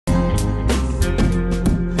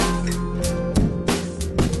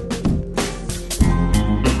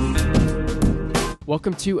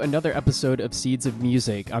Welcome to another episode of Seeds of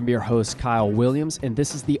Music. I'm your host, Kyle Williams, and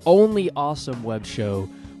this is the only awesome web show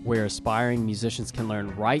where aspiring musicians can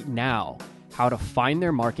learn right now how to find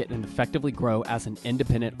their market and effectively grow as an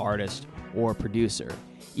independent artist or producer.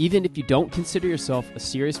 Even if you don't consider yourself a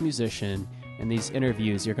serious musician, in these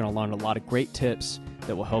interviews, you're going to learn a lot of great tips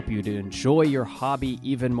that will help you to enjoy your hobby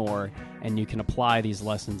even more, and you can apply these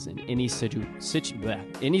lessons in any situation,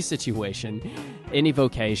 any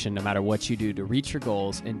vocation, no matter what you do to reach your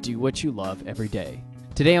goals and do what you love every day.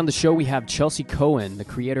 Today on the show, we have Chelsea Cohen, the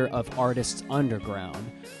creator of Artists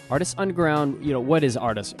Underground. Artists Underground, what is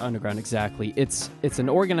Artists Underground exactly? It's an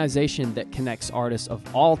organization that connects artists of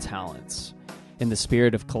all talents in the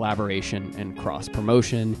spirit of collaboration and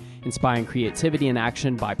cross-promotion, inspiring creativity and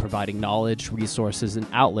action by providing knowledge, resources, and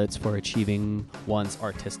outlets for achieving one's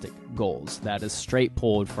artistic goals. That is straight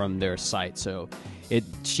pulled from their site, so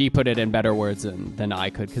she put it in better words than I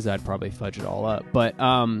could, because I'd probably fudge it all up. But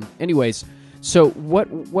anyways, so what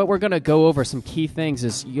we're going to go over, some key things,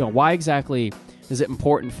 is why exactly is it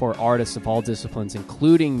important for artists of all disciplines,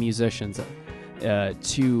 including musicians,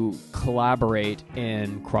 to collaborate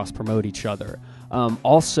and cross-promote each other.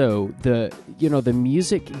 Also, the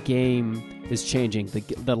music game is changing.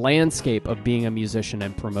 The landscape of being a musician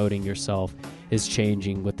and promoting yourself is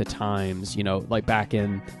changing with the times. Like back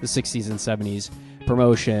in the 60s and 70s,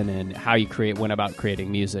 promotion and how you went about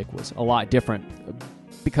creating music was a lot different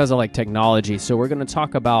because of technology. So we're going to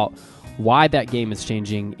talk about why that game is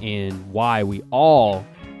changing and why we all,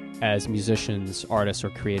 as musicians, artists,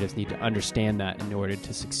 or creatives, need to understand that in order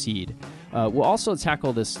to succeed. We'll also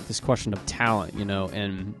tackle this question of talent,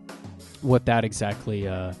 and what that exactly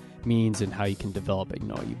means and how you can develop it.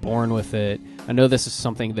 Are you born with it? I know this is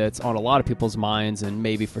something that's on a lot of people's minds, and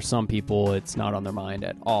maybe for some people it's not on their mind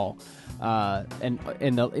at all. And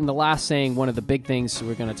in the last saying, one of the big things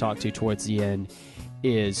we're going to talk to towards the end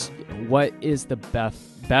is what is the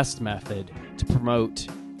best method to promote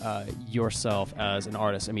yourself as an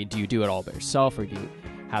artist. I mean, do you do it all by yourself, or do you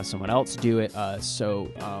have someone else do it?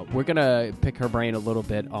 So we're going to pick her brain a little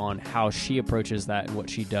bit on how she approaches that and what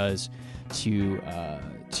she does to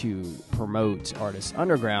promote Artists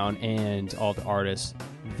Underground and all the artists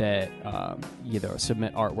that either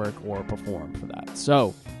submit artwork or perform for that.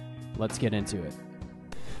 So let's get into it.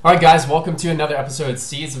 All right, guys, welcome to another episode of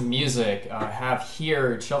Seeds of Music. I have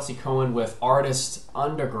here Chelsea Cohen with Artists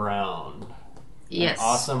Underground. Yes. An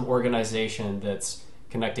awesome organization that's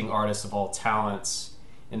connecting artists of all talents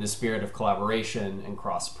in the spirit of collaboration and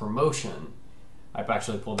cross-promotion. I've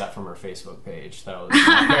actually pulled that from her Facebook page. That was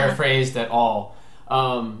not paraphrased at all.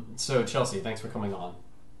 So, Chelsea, thanks for coming on.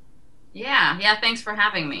 Yeah, thanks for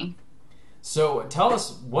having me. So, tell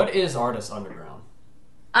us, what is Artists Underground?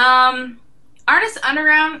 Artists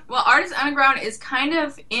Underground is kind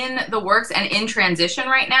of in the works and in transition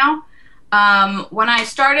right now. When I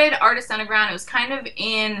started Artists Underground, it was kind of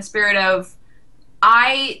in the spirit of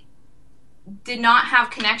I did not have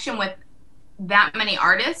connection with that many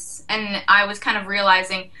artists, and I was kind of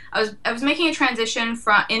realizing I was making a transition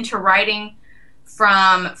into writing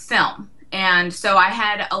from film, and so I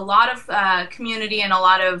had a lot of community and a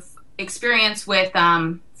lot of experience with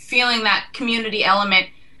feeling that community element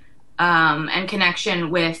and connection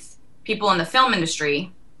with people in the film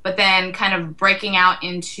industry. But then kind of breaking out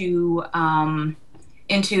into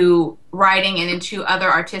writing and into other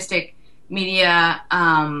artistic media,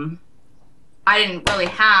 I didn't really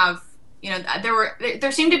have,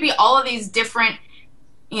 there seemed to be all of these different,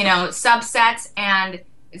 subsets, and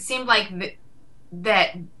it seemed like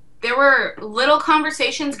that there were little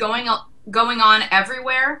conversations going on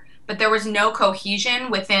everywhere, but there was no cohesion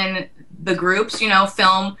within the groups.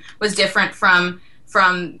 Film was different from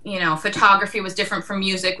photography, was different from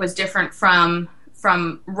music, was different from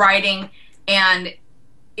writing, and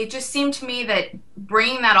it just seemed to me that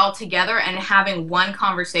bringing that all together and having one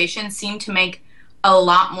conversation seemed to make a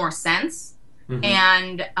lot more sense. Mm-hmm.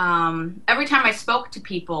 And every time I spoke to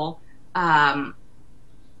people,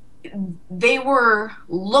 they were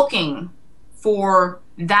looking for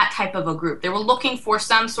that type of a group. They were looking for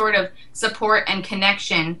some sort of support and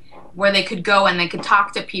connection where they could go and they could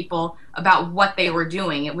talk to people about what they were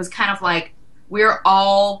doing. It was kind of like we're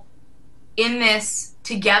all in this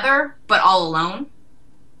together, but all alone.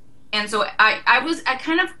 And so I'm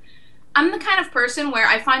the kind of person where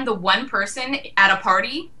I find the one person at a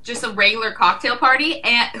party, just a regular cocktail party,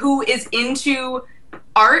 and who is into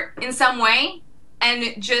art in some way,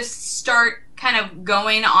 and just start kind of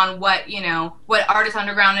going on what Artists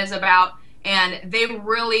Underground is about, and they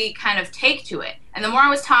really kind of take to it. And the more I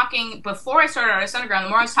was talking, before I started Artists Underground, the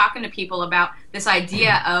more I was talking to people about this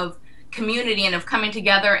idea of community and of coming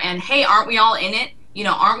together and, hey, aren't we all in it?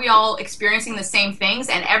 aren't we all experiencing the same things?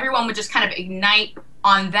 And everyone would just kind of ignite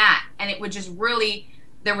on that. And it would just really,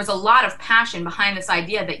 there was a lot of passion behind this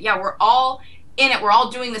idea that, yeah, we're all in it. We're all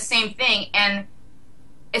doing the same thing. And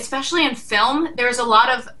especially in film, there's a lot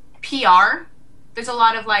of PR. There's a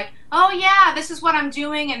lot of like, oh yeah, this is what I'm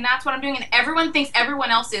doing and that's what I'm doing. And everyone thinks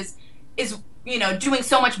everyone else is doing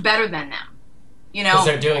so much better than them. Because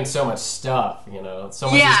they're doing so much stuff, so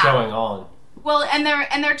much is going on. Well, and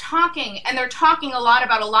they're talking a lot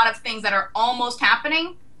about a lot of things that are almost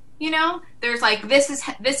happening. There's like this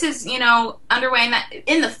is underway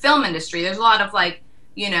in the film industry. There's a lot of like,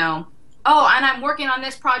 oh, and I'm working on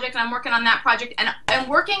this project and I'm working on that project, and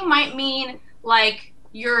working might mean like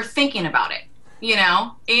you're thinking about it,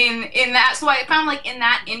 in that. So I found like in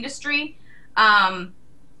that industry,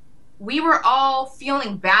 we were all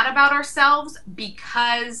feeling bad about ourselves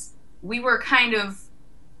because we were kind of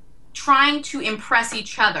trying to impress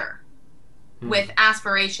each other with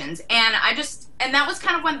aspirations. And that was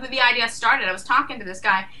kind of when the idea started. I was talking to this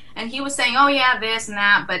guy and he was saying, oh yeah, this and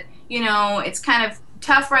that, but it's kind of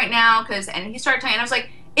tough right now and he started telling, and I was like,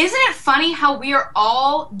 isn't it funny how we are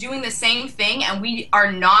all doing the same thing and we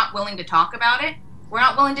are not willing to talk about it? We're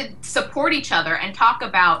not willing to support each other and talk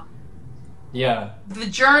about the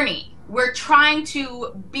journey. We're trying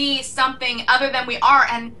to be something other than we are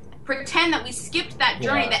and pretend that we skipped that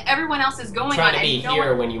journey that everyone else is going trying on. To be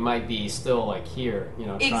here when you might be still like here,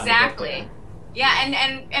 Exactly. Yeah,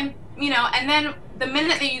 and then the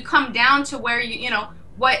minute that you come down to where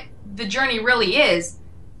what the journey really is,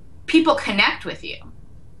 people connect with you.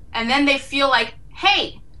 And then they feel like,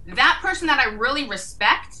 hey, that person that I really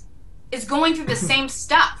respect is going through the same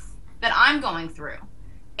stuff that I'm going through.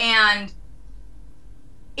 And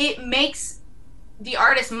it makes the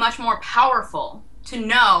artist much more powerful to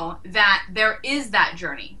know that there is that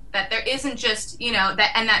journey, that there isn't just,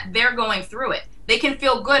 that they're going through it. They can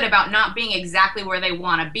feel good about not being exactly where they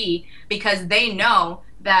want to be because they know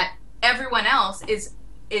that everyone else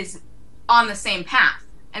is on the same path.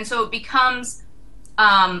 And so it becomes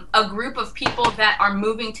a group of people that are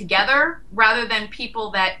moving together rather than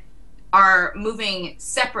people that are moving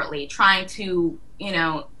separately, trying to,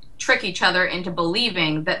 trick each other into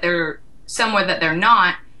believing that they're somewhere that they're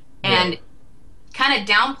not, and kind of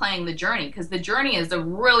downplaying the journey, because the journey is the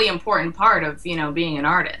really important part of, being an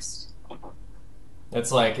artist.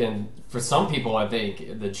 It's like, and for some people, I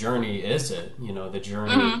think the journey is it, the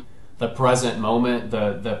journey, the present moment,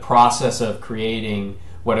 the process of creating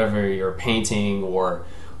whatever you're painting, or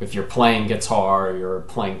if you're playing guitar, or you're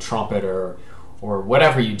playing trumpet, or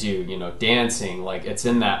whatever you do, dancing, like it's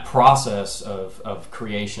in that process of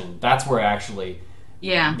creation. That's where actually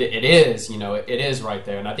it is, it is right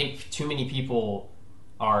there. And I think too many people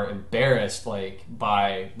are embarrassed like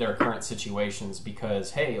by their current situations because,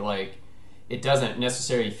 hey, like it doesn't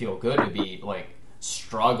necessarily feel good to be like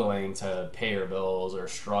struggling to pay your bills or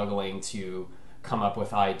struggling to come up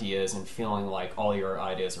with ideas and feeling like all your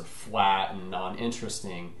ideas are flat and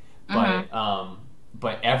non-interesting.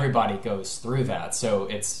 But everybody goes through that, so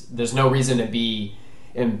there's no reason to be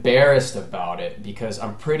embarrassed about it, because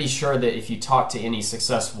I'm pretty sure that if you talk to any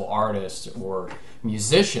successful artist or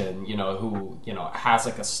musician, who has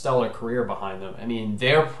like a stellar career behind them, I mean,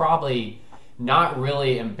 they're probably not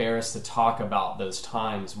really embarrassed to talk about those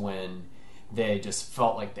times when they just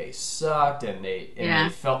felt like they sucked and they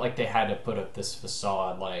felt like they had to put up this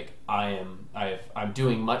facade like I'm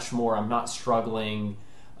doing much more, I'm not struggling.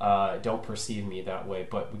 Don't perceive me that way,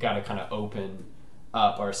 but we got to kind of open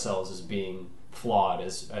up ourselves as being flawed,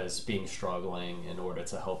 as being struggling, in order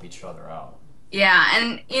to help each other out. Yeah,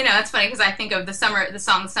 and it's funny because I think of the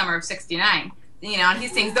song "Summer of '69." And he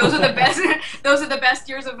sings, "Those are the best, those are the best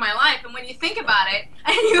years of my life." And when you think about it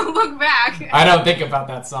and you look back, I don't think about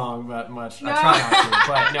that song that much. No. I try not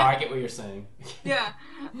to, but no, I get what you're saying. Yeah.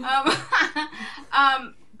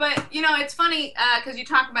 But it's funny because you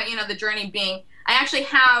talk about the journey being. I actually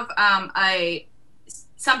have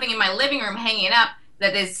something in my living room hanging up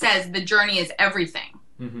that says the journey is everything.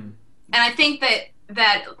 And I think that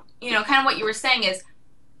kind of what you were saying is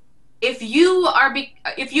if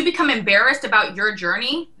you become embarrassed about your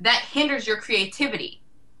journey, that hinders your creativity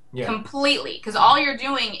completely, because all you're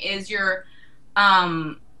doing is you're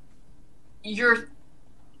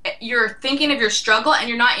thinking of your struggle and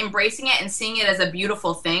you're not embracing it and seeing it as a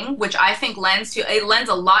beautiful thing, which I think lends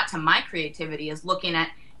a lot to my creativity, is looking at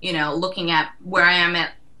where I am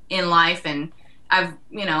in life. And I've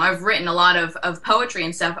written a lot of poetry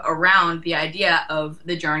and stuff around the idea of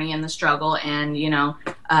the journey and the struggle and,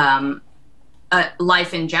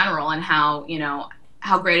 life in general, and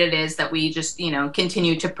how great it is that we just,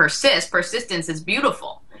 continue to persist. Persistence is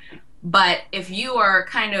beautiful. But if you are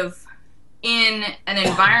kind of in an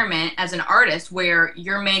environment as an artist where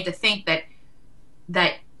you're made to think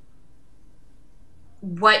that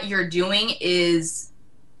what you're doing is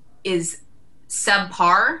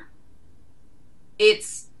subpar,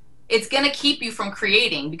 it's going to keep you from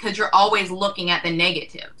creating because you're always looking at the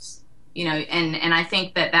negatives, you know. And I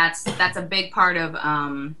think that's a big part of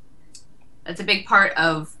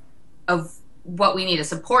what we need to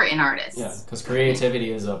support in artists. Yeah, because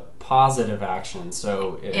creativity is a positive action.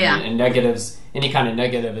 So Yeah. and negatives, any kind of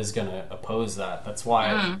negative is going to oppose that. That's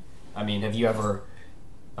why. I mean, have you ever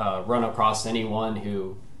run across anyone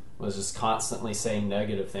who was just constantly saying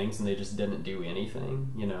negative things and they just didn't do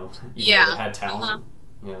anything? You know, even though they had talent.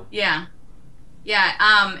 Yeah.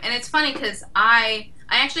 And it's funny because I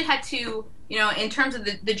actually had to, you know, in terms of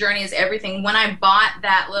the journey is everything. When I bought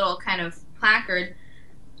that little kind of placard,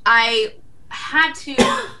 I had to.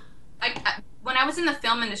 When I was in the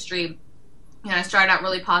film industry, you know, I started out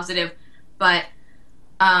really positive, but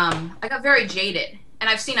I got very jaded, and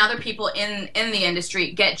I've seen other people in the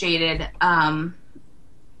industry get jaded, and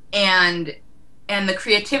the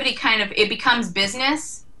creativity kind of, it becomes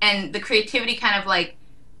business, and the creativity kind of like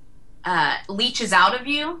leaches out of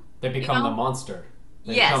you. They become, you know, the monster.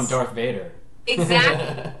 They yes. become Darth Vader.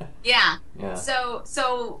 Exactly. Yeah. Yeah.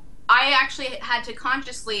 So I actually had to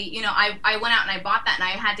consciously, you know, I went out and I bought that, and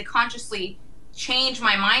I had to consciously change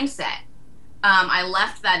my mindset. I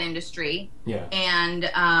left that industry. Yeah. And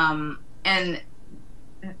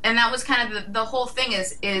that was kind of the whole thing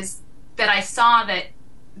is that I saw that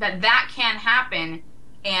can happen,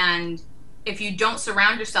 and if you don't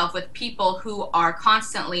surround yourself with people who are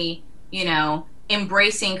constantly, you know,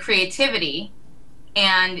 embracing creativity,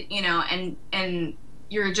 and you know, and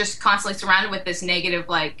you're just constantly surrounded with this negative,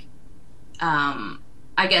 like,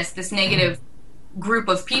 I guess this negative group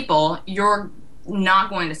of people, you're not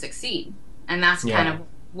going to succeed, and that's kind of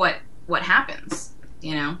what happens,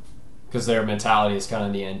 you know. Because their mentality is kind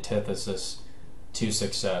of the antithesis to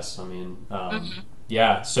success. I mean,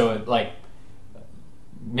 yeah. So it, like,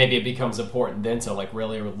 maybe it becomes important then to like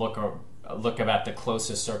really look at the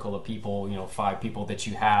closest circle of people, you know, 5 people that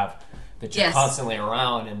you have that you're constantly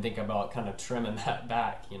around, and think about kind of trimming that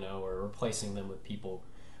back, you know, or replacing them with people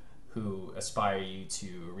who aspire you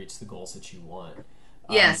to reach the goals that you want.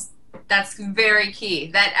 Yes, that's very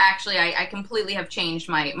key. That actually, I completely have changed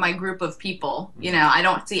my group of people. You know, I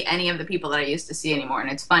don't see any of the people that I used to see anymore. And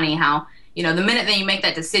it's funny how, you know, the minute that you make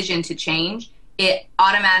that decision to change, it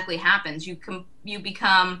automatically happens. You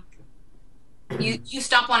become, you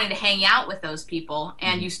stop wanting to hang out with those people,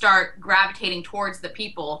 and you start gravitating towards the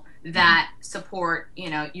people that support, you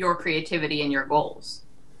know, your creativity and your goals.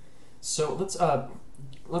 So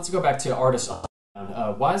let's go back to artists.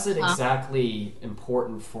 Why is it exactly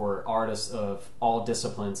important for artists of all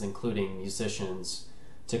disciplines, including musicians,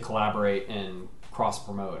 to collaborate and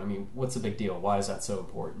cross-promote? I mean, what's the big deal? Why is that so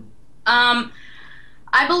important?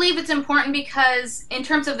 I believe it's important because in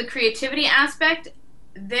terms of the creativity aspect,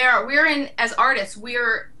 as artists,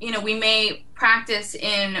 you know, we may practice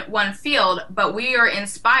in one field, but we are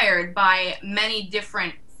inspired by many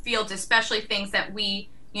different fields, especially things that we,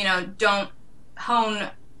 you know, don't hone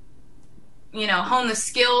the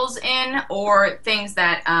skills in, or things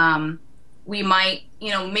that we might, you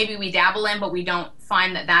know, maybe we dabble in, but we don't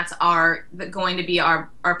find that that's going to be our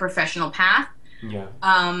professional path. Yeah.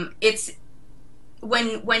 It's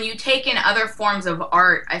when you take in other forms of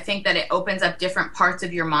art, I think that it opens up different parts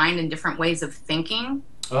of your mind and different ways of thinking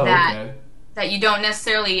that you don't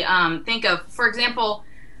necessarily think of. For example,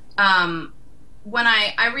 when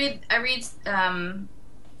I read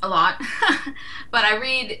a lot, but I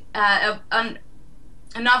read a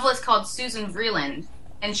novelist called Susan Vreeland,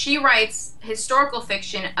 and she writes historical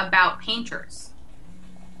fiction about painters,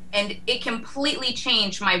 and it completely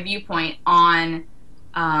changed my viewpoint on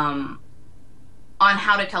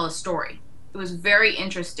how to tell a story. It was very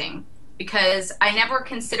interesting because I never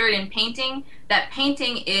considered in painting that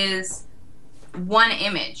painting is one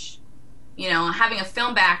image. You know, having a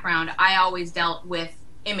film background, I always dealt with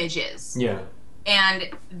images. Yeah.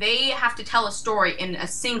 And they have to tell a story in a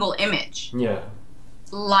single image. Yeah.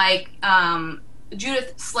 Like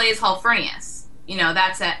Judith Slay's Holofernes. You know,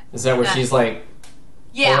 that's it. Is that where she's like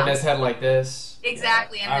holding his head like this?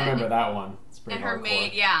 Exactly. Yeah. I remember that one. It's pretty and her hardcore.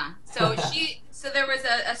 maid, yeah. So so there was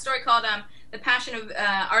a story called The Passion of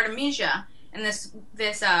Artemisia, and this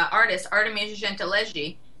artist, Artemisia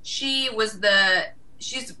Gentilegi, she was the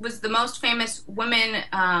most famous woman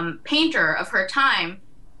painter of her time.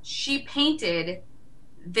 She painted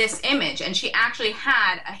this image, and she actually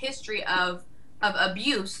had a history of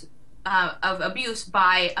abuse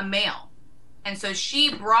by a male, and so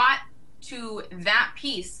she brought to that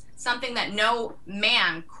piece something that no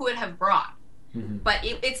man could have brought. But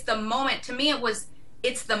it's the moment, to me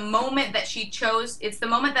it's the moment that she chose, it's the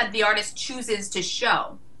moment that the artist chooses to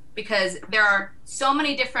show, because there are so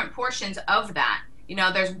many different portions of that. You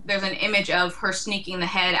know, there's an image of her sneaking the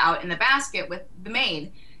head out in the basket with the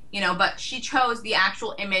maid, you know, but she chose the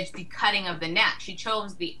actual image, the cutting of the neck. She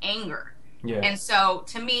chose the anger. Yeah. And so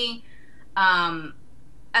to me,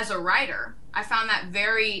 as a writer, I found that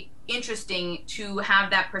very interesting to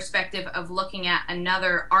have that perspective of looking at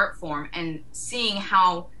another art form and seeing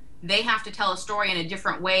how they have to tell a story in a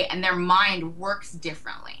different way and their mind works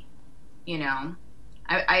differently. You know,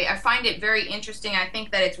 I find it very interesting. I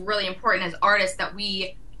think that it's really important as artists that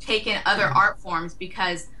we take in other art forms,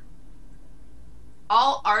 because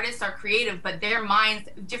all artists are creative, but their minds,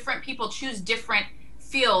 different people choose different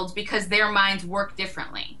fields because their minds work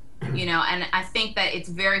differently. You know, and I think that it's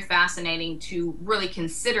very fascinating to really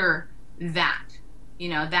consider that, you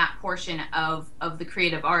know, that portion of the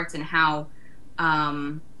creative arts, and how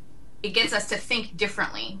it gets us to think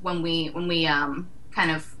differently when we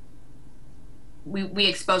kind of we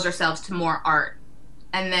expose ourselves to more art,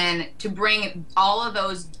 and then to bring all of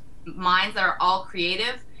those minds that are all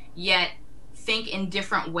creative yet think in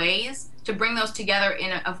different ways, to bring those together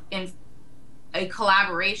in a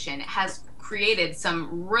collaboration has created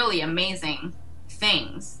some really amazing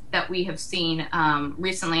things that we have seen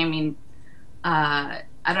recently. I mean, I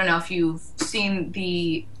don't know if you've seen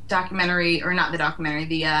the documentary, or not the documentary,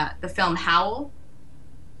 the film Howl.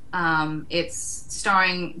 It's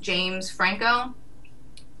starring James Franco.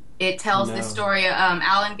 It tells the story of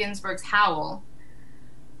Allen Ginsberg's Howl.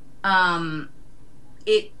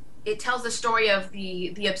 It tells the story of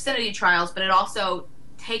the obscenity trials, but it also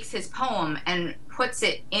takes his poem and puts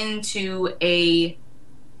it into a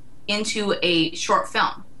short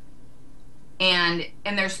film. And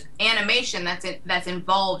there's animation that's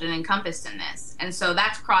involved and encompassed in this. And so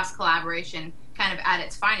that's cross collaboration kind of at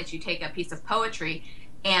its finest. You take a piece of poetry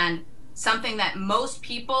and something that most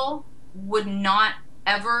people would not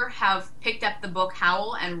ever have picked up the book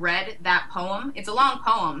Howl and read that poem. It's a long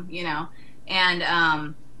poem, you know,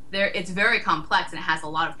 and it's very complex and it has a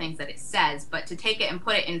lot of things that it says, but to take it and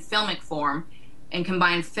put it in filmic form and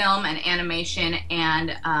combine film and animation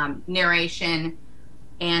and narration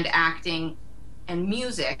and acting and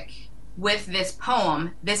music with this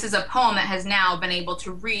poem, this is a poem that has now been able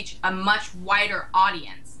to reach a much wider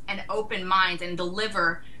audience and open minds and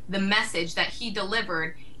deliver the message that he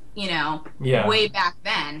delivered, you know, way back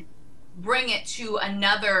then, bring it to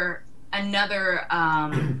another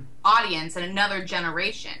audience and another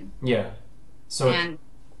generation. Yeah. So. And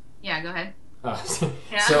go ahead. So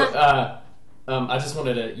I just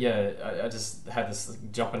wanted to I just had this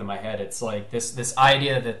jump into my head. It's like this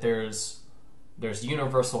idea that there's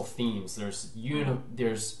universal themes. There's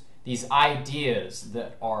these ideas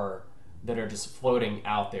that are just floating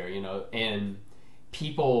out there, you know, and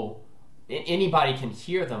anybody can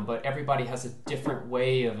hear them, but everybody has a different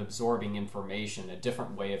way of absorbing information, a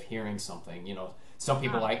different way of hearing something. You know, some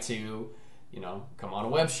people like to, you know, come on a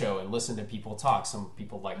web show and listen to people talk. Some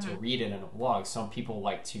people like to read it in a blog. Some people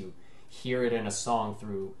like to hear it in a song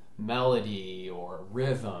through melody or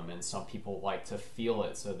rhythm, and some people like to feel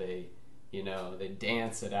it, so they, you know, they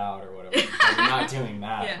dance it out or whatever. I'm not doing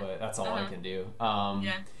that, but that's all I can do.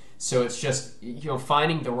 So it's just, you know,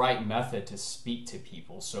 finding the right method to speak to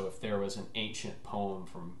people. So if there was an ancient poem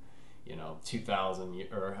from, you know, 2,000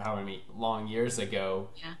 or however many long years ago,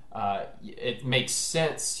 it makes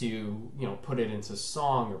sense to, you know, put it into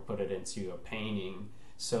song or put it into a painting,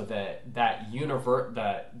 so that that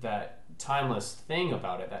timeless thing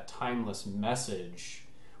about it, that timeless message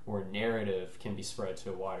or narrative, can be spread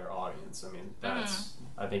to a wider audience. I mean,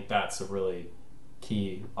 I think that's a really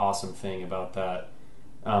key, awesome thing about that.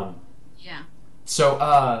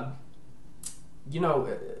 So, you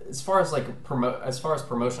know, as far as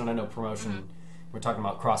promotion, I know promotion. We're talking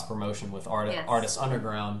about cross promotion with Artists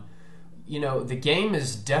Underground. You know, the game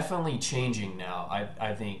is definitely changing now.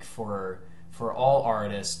 I think for all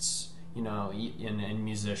artists, you know, and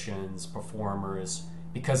musicians, performers,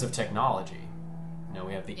 because of technology. You know,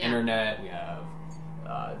 we have the internet, we have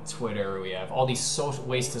Twitter, we have all these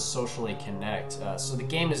ways to socially connect. So the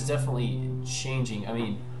game is definitely changing. I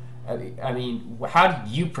mean, how do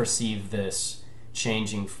you perceive this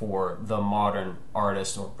changing for the modern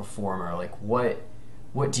artist or performer? Like, what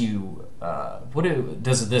do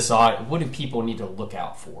people need to look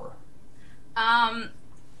out for?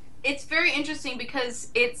 It's very interesting because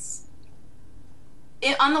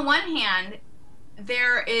on the one hand,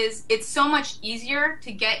 it's so much easier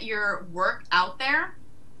to get your work out there,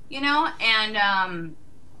 you know, and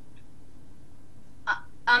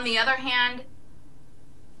on the other hand,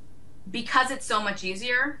 because it's so much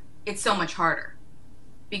easier, it's so much harder.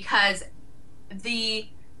 Because we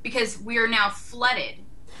are now flooded.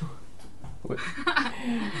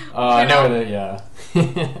 I know that, yeah.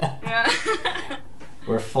 Yeah.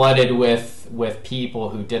 We're flooded with people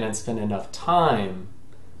who didn't spend enough time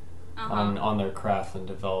on their craft and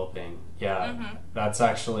developing. Yeah, that's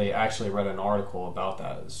I actually read an article about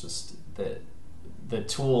that. It's just that the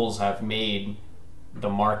tools have made the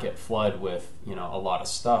market flood with a lot of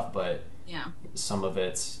stuff, but some of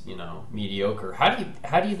it's mediocre. How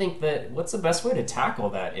do you think that? What's the best way to tackle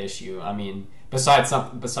that issue? I mean, besides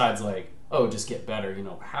like, oh, just get better.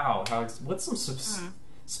 How what's some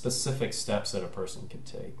specific steps that a person could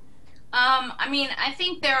take? I mean, I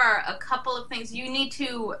think there are a couple of things you need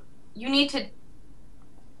to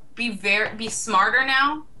be smarter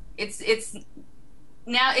now. It's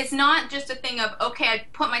not just a thing of, okay, I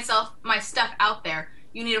put my stuff out there.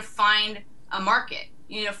 You need to find a market.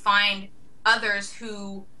 You need to find others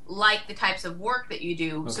who like the types of work that you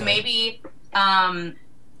do. Okay. So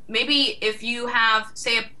maybe if you have,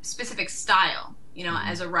 say, a specific style,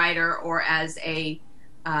 as a writer or as a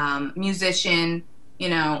musician,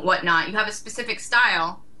 whatnot, you have a specific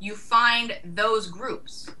style, you find those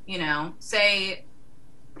groups, say,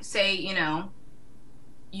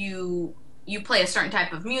 you play a certain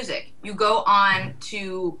type of music. You go on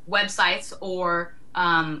to websites or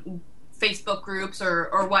Facebook groups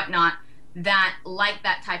or whatnot that like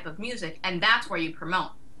that type of music, and that's where you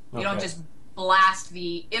promote. You don't just blast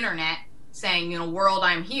the internet saying, world,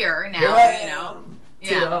 I'm here now,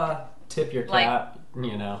 tip your cap,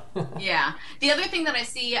 Yeah. The other thing that I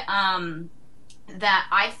see that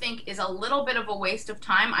I think is a little bit of a waste of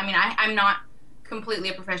time, I mean, I'm not completely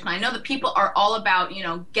a professional. I know that people are all about,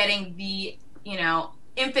 getting the,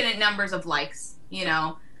 infinite numbers of likes,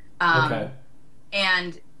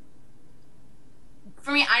 and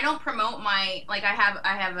for me, I don't promote I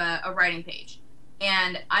have a writing page,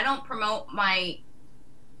 and I don't promote my,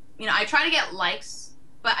 I try to get likes,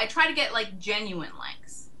 but I try to get genuine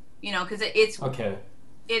likes, because it's okay.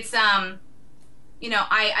 It's I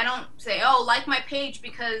don't say, oh, like my page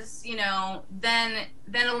because then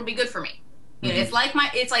it'll be good for me. It's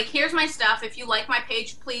like here's my stuff. If you like my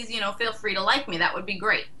page, please feel free to like me. That would be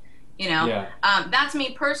great. That's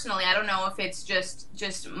me personally. I don't know if it's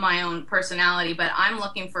just my own personality, but I'm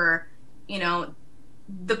looking for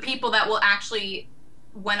the people that will actually,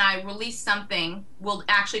 when I release something, will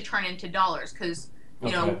actually turn into dollars, because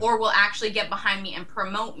or will actually get behind me and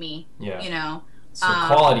promote me. So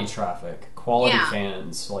quality traffic, quality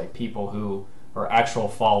fans, like people who are actual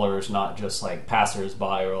followers, not just like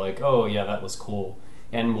passers-by or like, oh yeah, that was cool,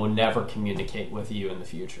 and will never communicate with you in the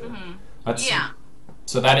future.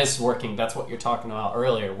 So that is working. That's what you're talking about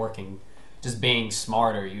earlier, working, just being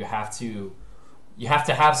smarter. You have to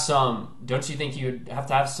have some, don't you think you have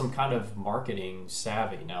to have some kind of marketing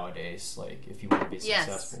savvy nowadays, like if you want to be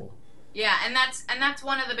successful? Yeah, and that's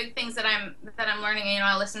one of the big things that I'm learning.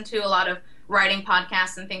 I listen to a lot of writing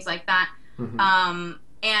podcasts and things like that.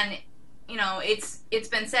 And it's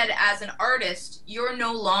been said, as an artist, you're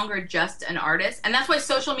no longer just an artist, and that's why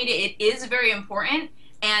social media, it is very important,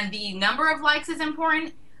 and the number of likes is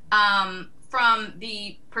important, from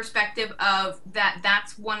the perspective of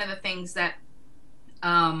that's one of the things that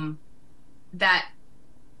that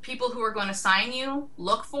people who are going to sign you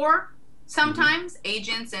look for. Sometimes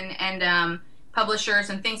agents and publishers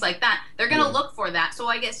and things like that, they're going to look for that. So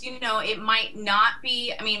I guess, it might not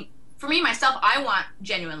be, I mean, for me, myself, I want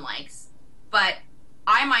genuine likes, but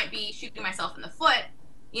I might be shooting myself in the foot.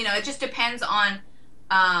 It just depends on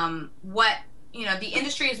what, the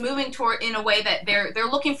industry is moving toward, in a way that they're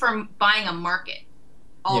looking for buying a market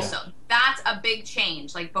also. That's a big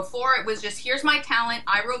change. Like before, it was just, here's my talent,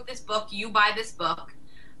 I wrote this book, you buy this book,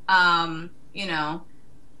 and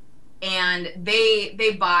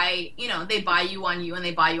they buy, they buy you on you, and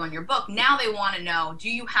they buy you on your book. Now they want to know, do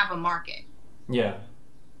you have a market? Yeah.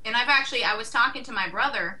 And I was talking to my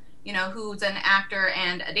brother, who's an actor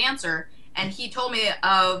and a dancer, and he told me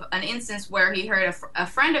of an instance where he heard a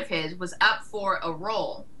friend of his was up for a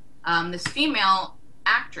role, this female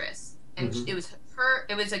actress, and it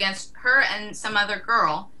was against her and some other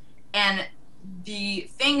girl, and the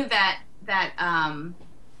thing that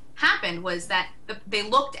happened was that they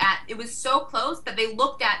looked at, it was so close that they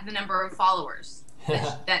looked at the number of followers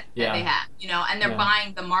that they had, and they're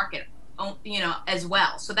buying the market, as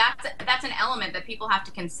well. So that's an element that people have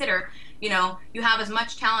to consider. You have as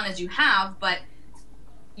much talent as you have, but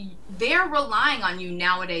they're relying on you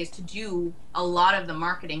nowadays to do a lot of the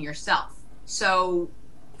marketing yourself. So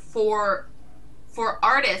for for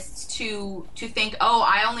artists to think, oh,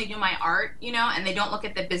 I only do my art, you know, and they don't look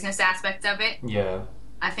at the business aspect of it. Yeah.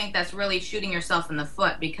 I think that's really shooting yourself in the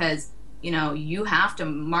foot, because, you know, you have to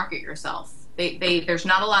market yourself. There's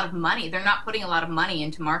not a lot of money. They're not putting a lot of money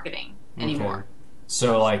into marketing anymore. Okay.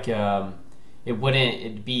 So like,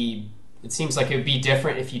 it seems like it would be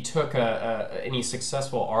different if you took any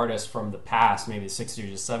successful artist from the past, maybe the 60s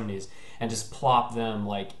or 70s, and just plop them,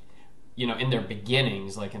 like, you know, in their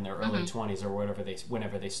beginnings, like in their early 20s or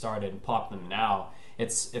whenever they started, and plop them now.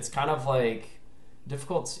 It's kind of like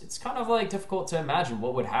difficult. It's kind of like difficult to imagine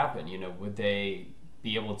what would happen. You know, would they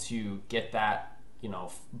be able to get that, you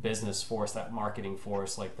know, business force, that marketing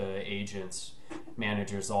force, like the agents,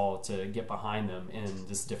 managers, all to get behind them in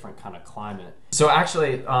this different kind of climate? So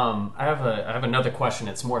actually, I have another question.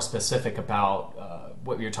 It's more specific about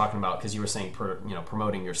what you're talking about, because you were saying,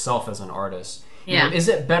 promoting yourself as an artist. Yeah. You know, is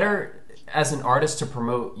it better as an artist to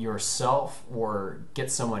promote yourself, or get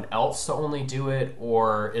someone else to only do it,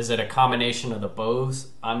 or is it a combination of the both?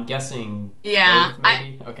 I'm guessing. Yeah. Both,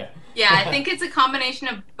 maybe. Okay. Yeah, I think it's a combination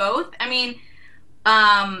of both. I mean,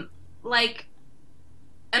 like,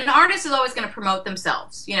 an artist is always going to promote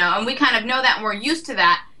themselves, you know, and we kind of know that, and we're used to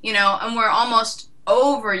that, you know, and we're almost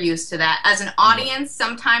overused to that. As an audience,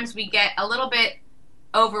 sometimes we get a little bit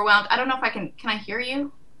overwhelmed. I don't know if can I hear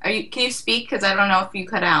you? Can you speak? Because I don't know if you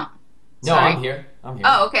cut out. No, Sorry. I'm here.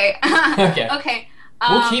 Oh, okay. Okay. Okay.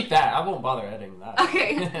 We'll keep that. I won't bother editing that.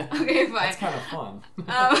 Okay. Okay, fine. That's kind of fun.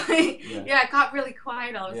 Yeah, it got really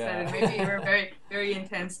quiet all of a sudden. Maybe you were very, very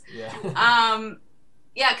intense. Yeah.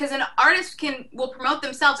 Yeah, because an artist will promote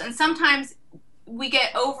themselves, and sometimes we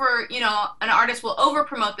get over, you know, an artist will over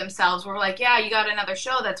promote themselves. We're like, yeah, you got another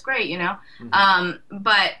show, that's great, you know.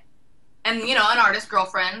 And you know, an artist,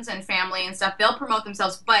 girlfriends and family and stuff, they'll promote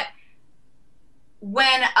themselves. But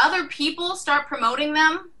when other people start promoting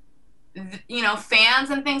them, you know,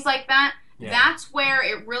 fans and things like that, that's where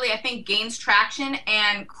it really, I think, gains traction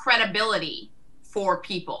and credibility for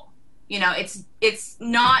people. You know, it's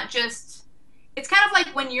not just, it's kind of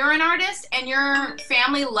like when you're an artist and your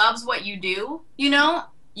family loves what you do, you know,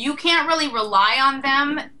 you can't really rely on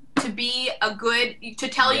them to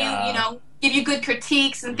tell you, you know, give you good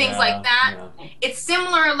critiques and things like that. Yeah. It's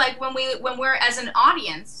similar, like when we're as an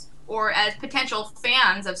audience or as potential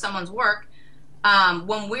fans of someone's work,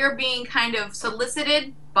 when we're being kind of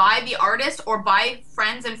solicited by the artist or by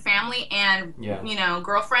friends and family and, you know,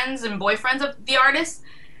 girlfriends and boyfriends of the artist,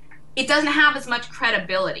 it doesn't have as much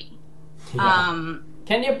credibility. Yeah.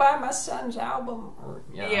 Can you buy my son's album?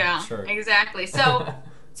 Sure. Exactly. So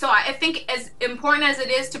so I think as important as it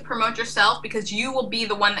is to promote yourself, because you will be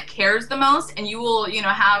the one that cares the most, and you will, you know,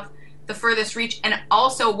 have the furthest reach, and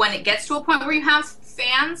also when it gets to a point where you have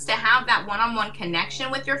fans, to have that one-on-one connection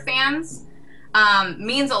with your fans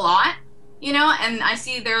means a lot, you know. And I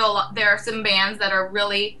see there are some bands that are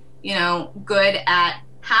really, you know, good at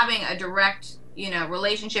having a direct, you know,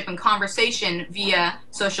 relationship and conversation via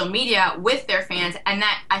social media with their fans, and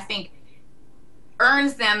that, I think,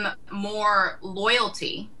 earns them more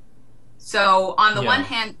loyalty. So on the one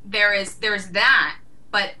hand, there's that,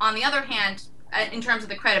 but on the other hand, in terms of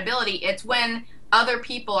the credibility, it's when other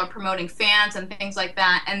people are promoting fans and things like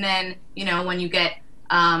that, and then, you know, when you get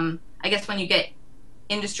I guess when you get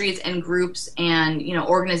industries and groups and, you know,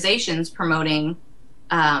 organizations promoting,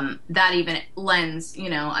 that even lends, you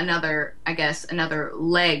know, another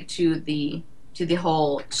leg to the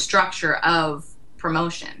whole structure of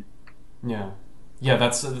promotion. Yeah,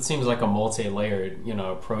 that seems like a multi-layered, you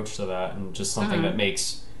know, approach to that, and just something that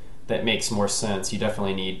makes more sense. You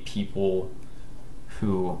definitely need people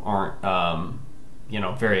who aren't, you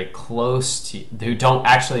know, very close to,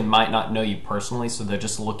 who might not know you personally, so they're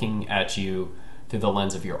just looking at you through the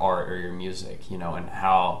lens of your art or your music, you know, and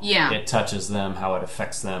how it touches them, how it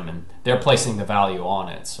affects them, and they're placing the value on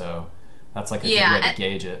it. So that's like a good way to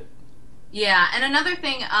gauge it. Yeah, and another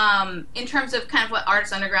thing, in terms of kind of what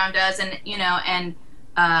Artists Underground does, and, you know, and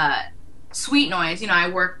Sweet Noise, you know, I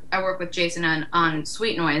work with Jason on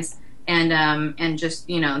Sweet Noise, and just,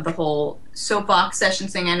 you know, the whole soapbox session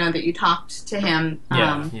thing. I know that you talked to him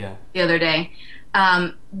the other day.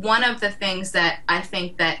 One of the things that I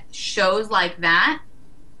think that shows like that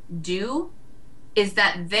do is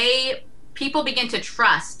that people begin to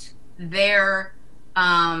trust their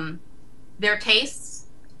tastes,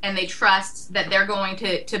 and they trust that they're going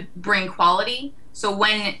to bring quality. So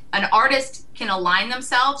when an artist can align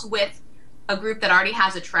themselves with a group that already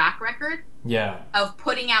has a track record of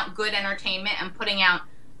putting out good entertainment and putting out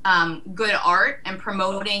good art and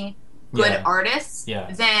promoting good artists,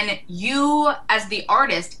 then you, as the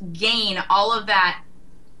artist, gain all of that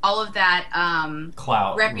all of that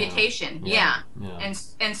clout, reputation. Yeah. And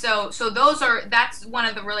so that's one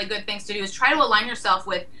of the really good things to do, is try to align yourself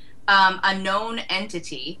with a known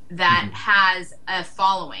entity that has a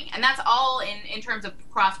following, and that's all in terms of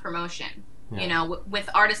cross promotion. You know, with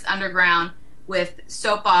Artist Underground, with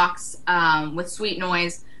Soapbox, with Sweet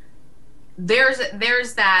Noise, there's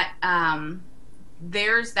that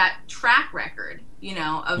track record, you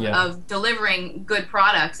know, of delivering good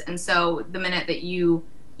products. And so the minute that you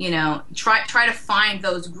know, try to find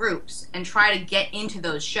those groups and try to get into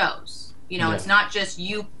those shows. You know, it's not just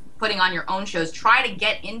you putting on your own shows. Try to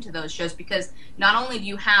get into those shows, because not only do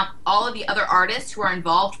you have all of the other artists who are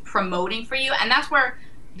involved promoting for you, and that's where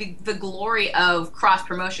the glory of cross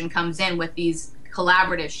promotion comes in with these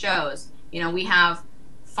collaborative shows. You know, we have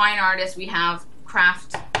fine artists, we have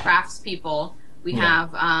craftspeople, we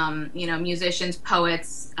have you know, musicians,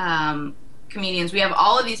 poets, comedians. We have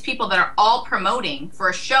all of these people that are all promoting for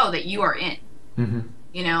a show that you are in.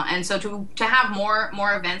 You know, and so to have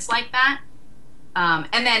more events like that.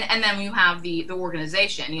 And then you have the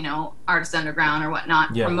organization, you know, Artists Underground or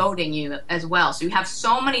whatnot, promoting you as well. So you have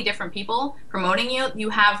so many different people promoting you. You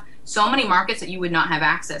have so many markets that you would not have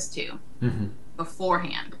access to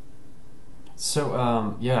beforehand.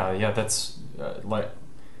 So that's like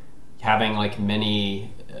having like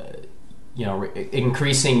many, you know,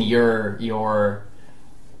 increasing your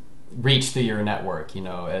reach through your network. You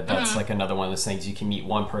know, that's like another one of those things. You can meet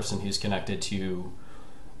one person who's connected to,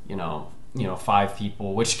 you know, 5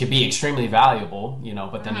 people, which could be extremely valuable, you know,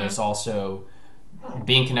 but then there's also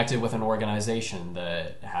being connected with an organization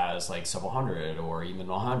that has like several hundred or even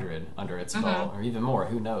 100 under its belt, or even more,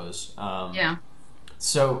 who knows.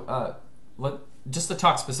 So just to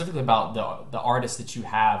talk specifically about the artists that you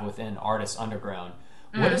have within Artists Underground,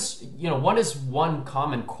 what is one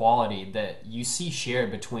common quality that you see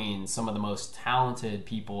shared between some of the most talented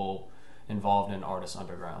people involved in Artists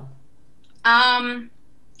Underground?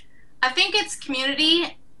 I think it's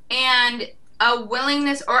community and a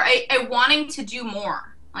willingness, or a wanting to do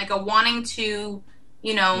more, like a wanting to,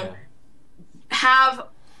 you know, have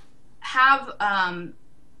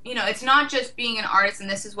you know, it's not just being an artist and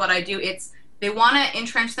this is what I do. It's they want to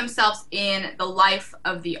entrench themselves in the life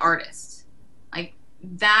of the artist. Like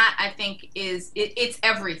that, I think it's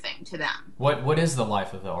everything to them. What is the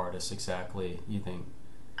life of the artist exactly, you think?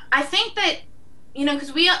 I think that, you know,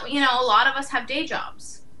 because we, you know, a lot of us have day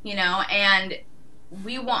jobs. You know, and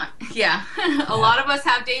we want, a lot of us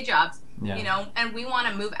have day jobs, you know, and we want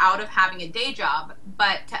to move out of having a day job.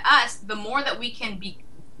 But to us, the more that we can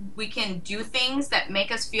do things that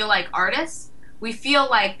make us feel like artists, we feel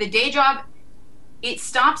like the day job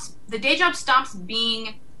stops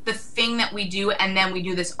being the thing that we do, and then we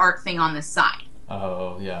do this art thing on the side.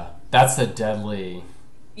 Oh, yeah. That's a deadly...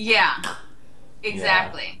 Yeah,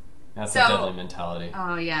 exactly. Yeah. That's a deadly mentality.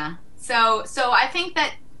 Oh, yeah. So I think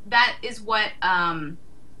that is what,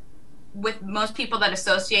 with most people that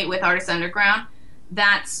associate with Artists Underground,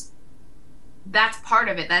 that's part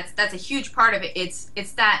of it. That's a huge part of it.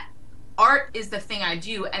 It's that art is the thing I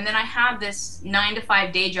do, and then I have this 9 to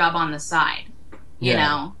 5 day job on the side. You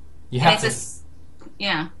know, you have it's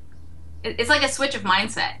like a switch of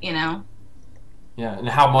mindset. You know. Yeah, and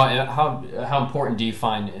how important do you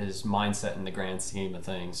find is mindset in the grand scheme of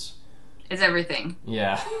things? It's everything.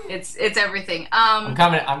 Yeah. It's everything. I'm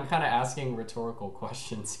kind of asking rhetorical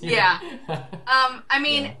questions here. Yeah. I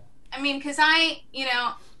mean, because I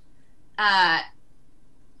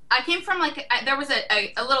came from there was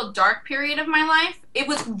a little dark period of my life. It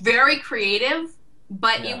was very creative,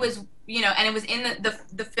 but it was, you know, and it was in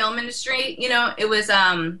the film industry. You know, it was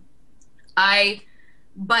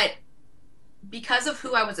but because of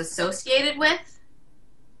who I was associated with,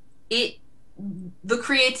 the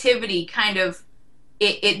creativity kind of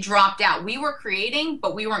it dropped out. We were creating,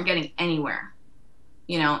 but we weren't getting anywhere.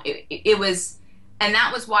 You know, it was, and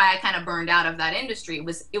that was why I kind of burned out of that industry. It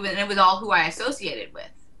was all who I associated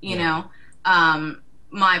with. You know,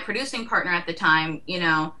 my producing partner at the time, you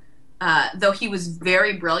know, though he was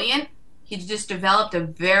very brilliant, he just developed a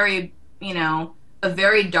very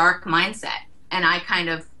dark mindset, and I kind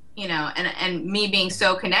of, you know, and me being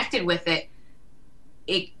so connected with it,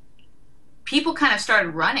 people kind of started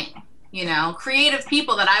running, you know, creative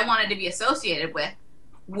people that I wanted to be associated with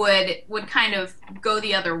would kind of go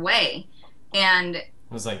the other way. And it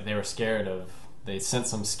was like they were scared they sent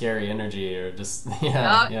some scary energy, or just, they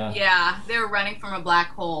were running from a black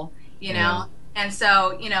hole, you know? And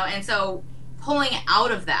so, you know, pulling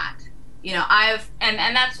out of that, you know, that's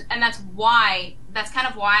kind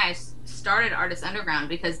of why I started Artists Underground,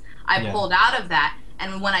 because I pulled out of that.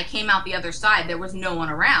 And when I came out the other side, there was no one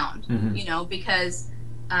around, you know, because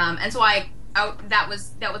And so that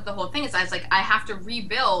was the whole thing. Is I was like, I have to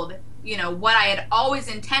rebuild, what I had always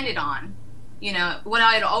intended on, what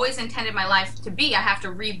I had always intended my life to be. I have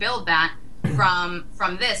to rebuild that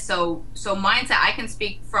from this. So mindset, I can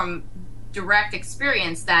speak from direct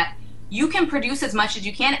experience that you can produce as much as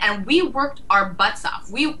you can, and we worked our butts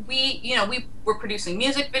off. We were producing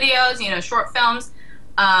music videos, short films,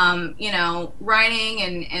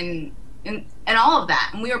 writing and all of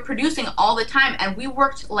that, and we were producing all the time, and we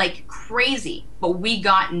worked like crazy, but we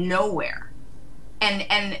got nowhere. And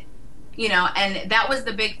that was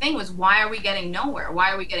the big thing, was why are we getting nowhere?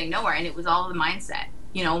 And it was all the mindset.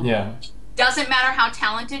 Yeah. Doesn't matter how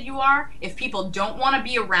talented you are, if people don't want to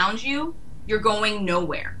be around you, you're going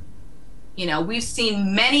nowhere. We've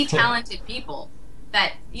seen many talented people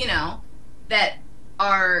that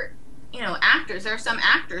are, actors. There are some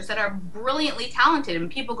actors that are brilliantly talented, and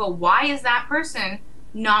people go, why is that person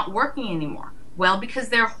not working anymore? Well, because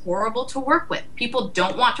they're horrible to work with. People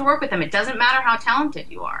don't want to work with them. It doesn't matter how talented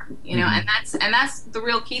you are, and that's the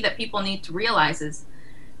real key that people need to realize is,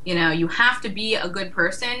 you have to be a good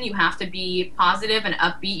person. You have to be positive and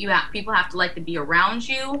upbeat. People have to like to be around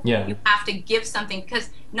you. Yeah. You have to give something, because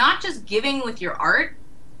not just giving with your art,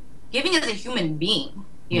 giving as a human being,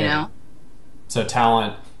 you know? So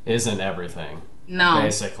talent isn't everything. No.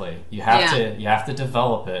 Basically. You have to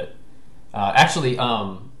develop it. Actually,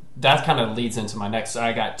 that kind of leads into my next.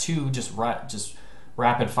 I got two just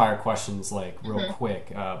rapid fire questions, like real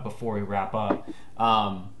quick, before we wrap up.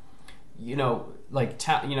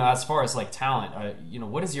 As far as like talent,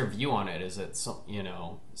 what is your view on it? Is it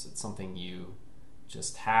something you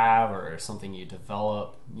just have, or something you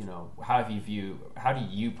develop? How do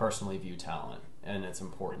you personally view talent and its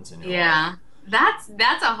importance in your life? That's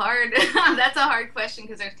a hard that's a hard question,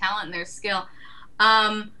 because there's talent and there's skill.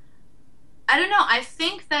 I don't know. I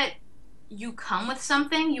think that you come with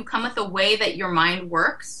something. You come with a way that your mind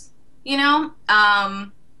works. And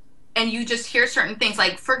you just hear certain things.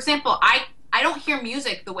 Like, for example, I don't hear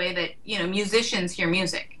music the way that musicians hear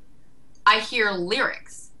music. I hear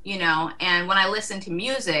lyrics. And when I listen to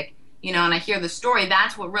music, and I hear the story,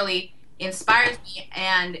 that's what really inspires me.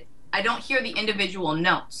 And I don't hear the individual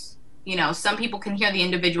notes. Some people can hear the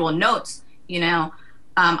individual notes. I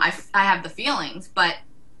have the feelings, but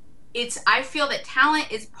I feel that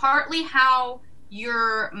talent is partly how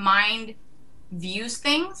your mind views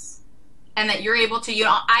things, and that you're able to,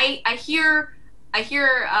 I hear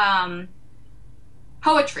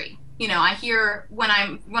poetry. I hear when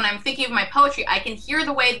I'm thinking of my poetry, I can hear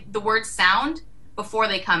the way the words sound before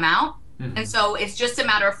they come out. Mm-hmm. And so it's just a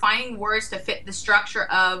matter of finding words to fit the structure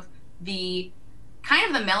of the kind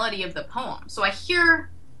of the melody of the poem. So I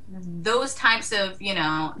hear those types of,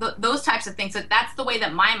 those types of things. That's the way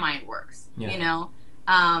that my mind works, and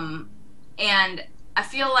I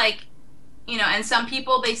feel like, and some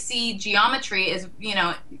people, they see geometry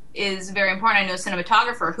is very important. I know a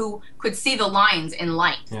cinematographer who could see the lines in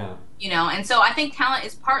light, and so I think talent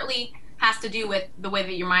is partly has to do with the way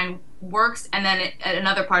that your mind works, and then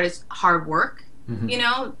another part is hard work,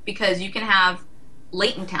 because you can have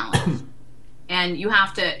latent talent. And you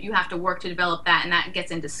have to work to develop that, and that gets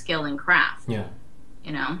into skill and craft. Yeah.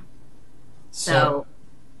 So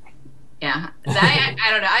yeah. I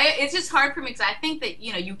don't know. It's just hard for me, because I think that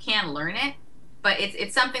you can learn it, but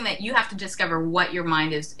it's something that you have to discover what your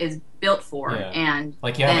mind is built for, and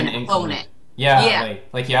like you have then an own it. Yeah.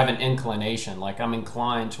 Like you have an inclination. Like I'm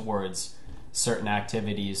inclined towards certain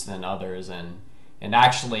activities than others, and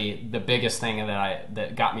actually, the biggest thing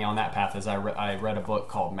that got me on that path is I read a book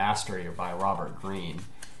called Mastery by Robert Greene,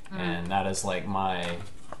 and that is like my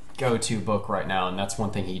go-to book right now. And that's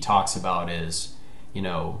one thing he talks about is,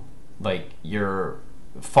 like you're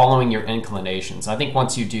following your inclinations. I think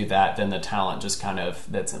once you do that, then the talent just kind of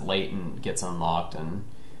that's latent gets unlocked, and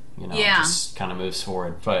just kind of moves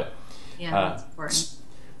forward. But that's important.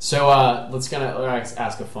 So let's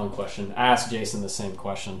ask a fun question. I asked Jason the same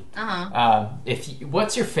question.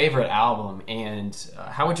 What's your favorite album, and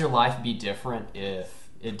how would your life be different if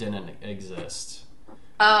it didn't exist?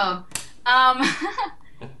 My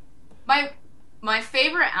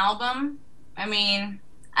favorite album. I mean,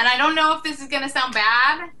 and I don't know if this is gonna sound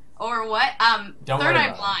bad or what. Third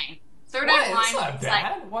Eye Blind. Third Eye Blind. It's not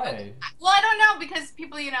bad. Why? Well, I don't know, because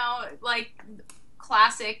people, like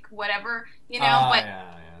classic, whatever, but.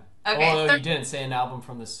 Yeah. Okay, although you didn't say an album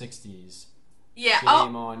from the 60s. Yeah.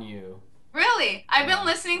 Shame on you. Really? I've been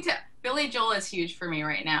listening to... Billy Joel is huge for me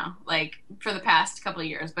right now, like, for the past couple of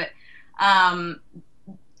years. But, and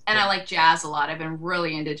I like jazz a lot. I've been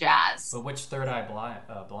really into jazz. But which Third Eye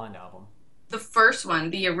Blind album? The first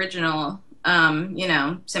one, the original,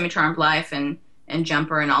 Semi-Charmed Life and and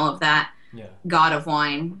Jumper and all of that. Yeah. God of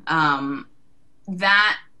Wine.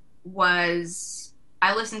 That was,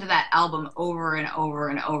 I listened to that album over and over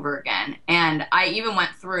and over again. And I even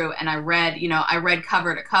went through and I read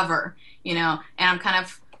cover to cover, and I'm kind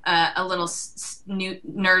of a little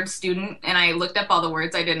nerd student, and I looked up all the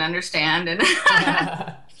words I didn't understand. And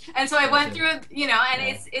and so I went through, and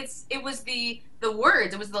it was the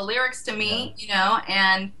words, it was the lyrics to me,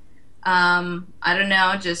 and I don't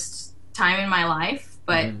know, just time in my life,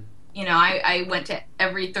 but I went to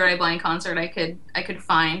every Third Eye Blind concert I could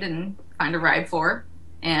find a ride for,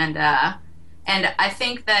 and I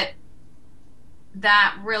think that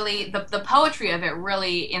really the poetry of it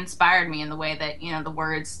really inspired me in the way that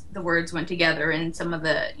the words went together, and some of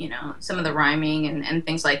the rhyming and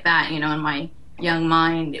things like that. In my young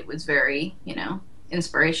mind, it was very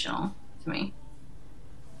inspirational to me.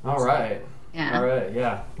 All right. Yeah. All right.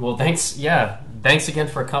 Yeah. Well, thanks. Yeah. Thanks again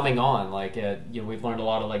for coming on. Like, we've learned a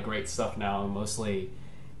lot of like great stuff now, and mostly,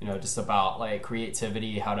 just about like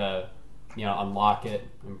creativity, how to, unlock it,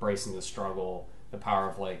 embracing the struggle, the power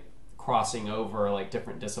of like crossing over like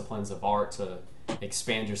different disciplines of art to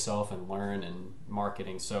expand yourself and learn, and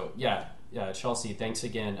marketing. So yeah, Chelsea, thanks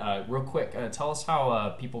again. Real quick, tell us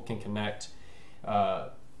how people can connect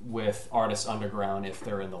with Artists Underground if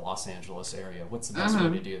they're in the Los Angeles area. What's the best way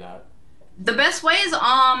to do that? The best way is on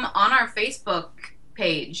our Facebook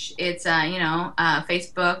page. It's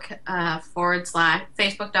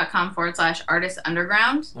Facebook.com/Artists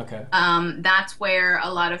Underground. Okay. That's where a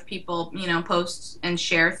lot of people post and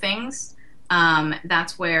share things.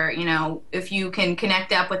 That's where if you can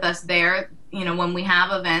connect up with us there, when we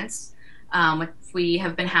have events, we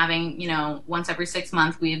have been having once every 6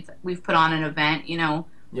 months we've put on an event.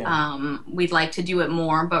 Yeah. We'd like to do it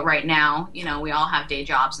more, but right now, we all have day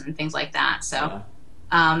jobs and things like that. So,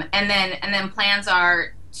 and then plans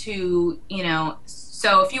are to,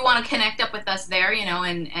 so if you want to connect up with us there,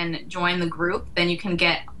 and join the group, then you can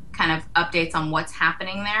get kind of updates on what's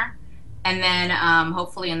happening there. And then,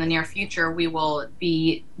 hopefully in the near future, we will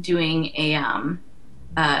be doing a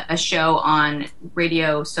show on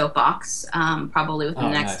Radio Soapbox, probably within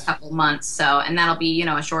the next couple months. So, and that'll be,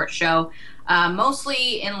 a short show.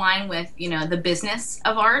 Mostly in line with, the business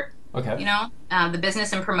of art, okay. The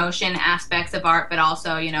business and promotion aspects of art, but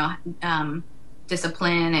also,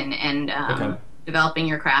 discipline and developing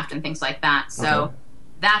your craft and things like that. So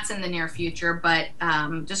that's in the near future, but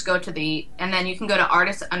just go to and then you can go to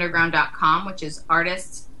artistunderground.com, which is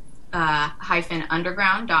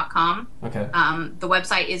artists-underground.com. Okay. The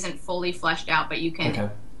website isn't fully fleshed out, but you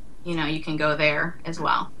can, you can go there as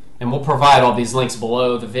well. And we'll provide all these links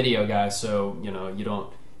below the video, guys, so you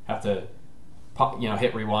don't have to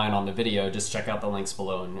hit rewind on the video. Just check out the links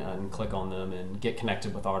below and click on them and get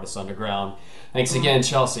connected with Artists Underground. Thanks again,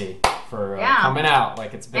 Chelsea, for coming out.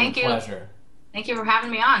 Like, it's been a pleasure. Thank you for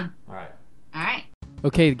having me on. All right.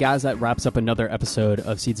 Okay, guys, that wraps up another episode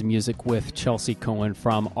of Seeds of Music with Chelsea Cohen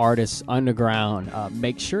from Artists Underground.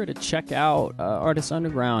 Make sure to check out Artists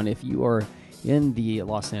Underground if you are in the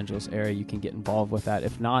Los Angeles area. You can get involved with that.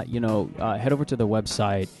 If not, head over to the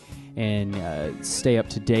website and stay up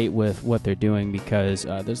to date with what they're doing, because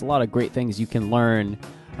there's a lot of great things you can learn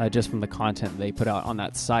just from the content they put out on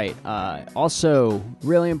that site. Also,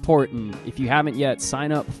 really important, if you haven't yet,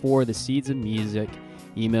 sign up for the Seeds of Music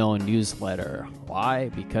email and newsletter. Why?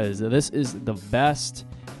 Because this is the best,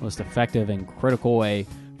 most effective, and critical way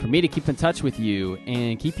for me to keep in touch with you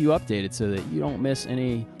and keep you updated so that you don't miss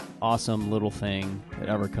any awesome little thing that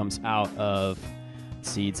ever comes out of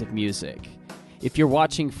Seeds of Music. If you're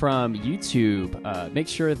watching from YouTube, make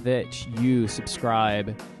sure that you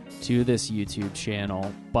subscribe to this YouTube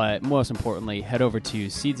channel, but most importantly, head over to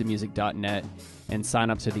seedsofmusic.net and sign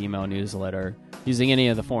up to the email newsletter using any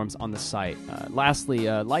of the forms on the site. Lastly,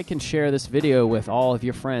 like and share this video with all of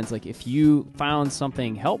your friends. Like, if you found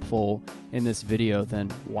something helpful in this video, then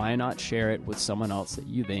why not share it with someone else that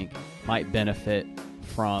you think might benefit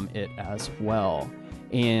from it as well?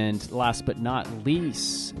 And last but not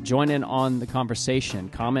least, join in on the conversation.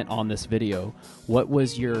 Comment on this video. What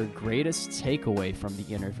was your greatest takeaway from the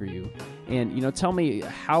interview? And, tell me,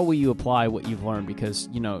 how will you apply what you've learned? Because,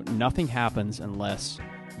 nothing happens unless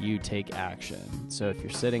you take action. So if you're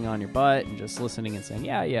sitting on your butt and just listening and saying,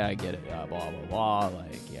 yeah, I get it, blah, blah, blah,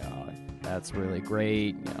 like, that's really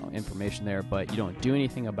great, information there, but you don't do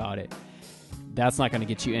anything about it, that's not going to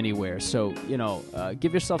get you anywhere. So,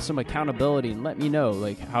 give yourself some accountability and let me know,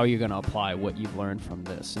 like, how you're going to apply what you've learned from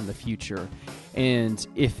this in the future. And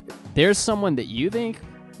if there's someone that you think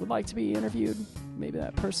would like to be interviewed, maybe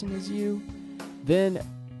that person is you, then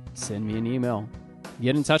send me an email.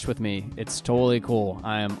 get in touch with me. It's totally cool.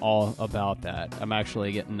 I am all about that. I'm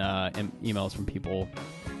actually getting emails from people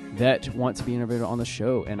that want to be interviewed on the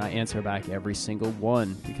show, and I answer back every single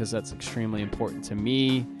one because that's extremely important to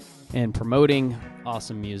me. And promoting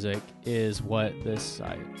awesome music is what this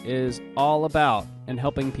site is all about, and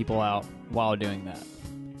helping people out while doing that.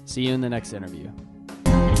 See you in the next interview.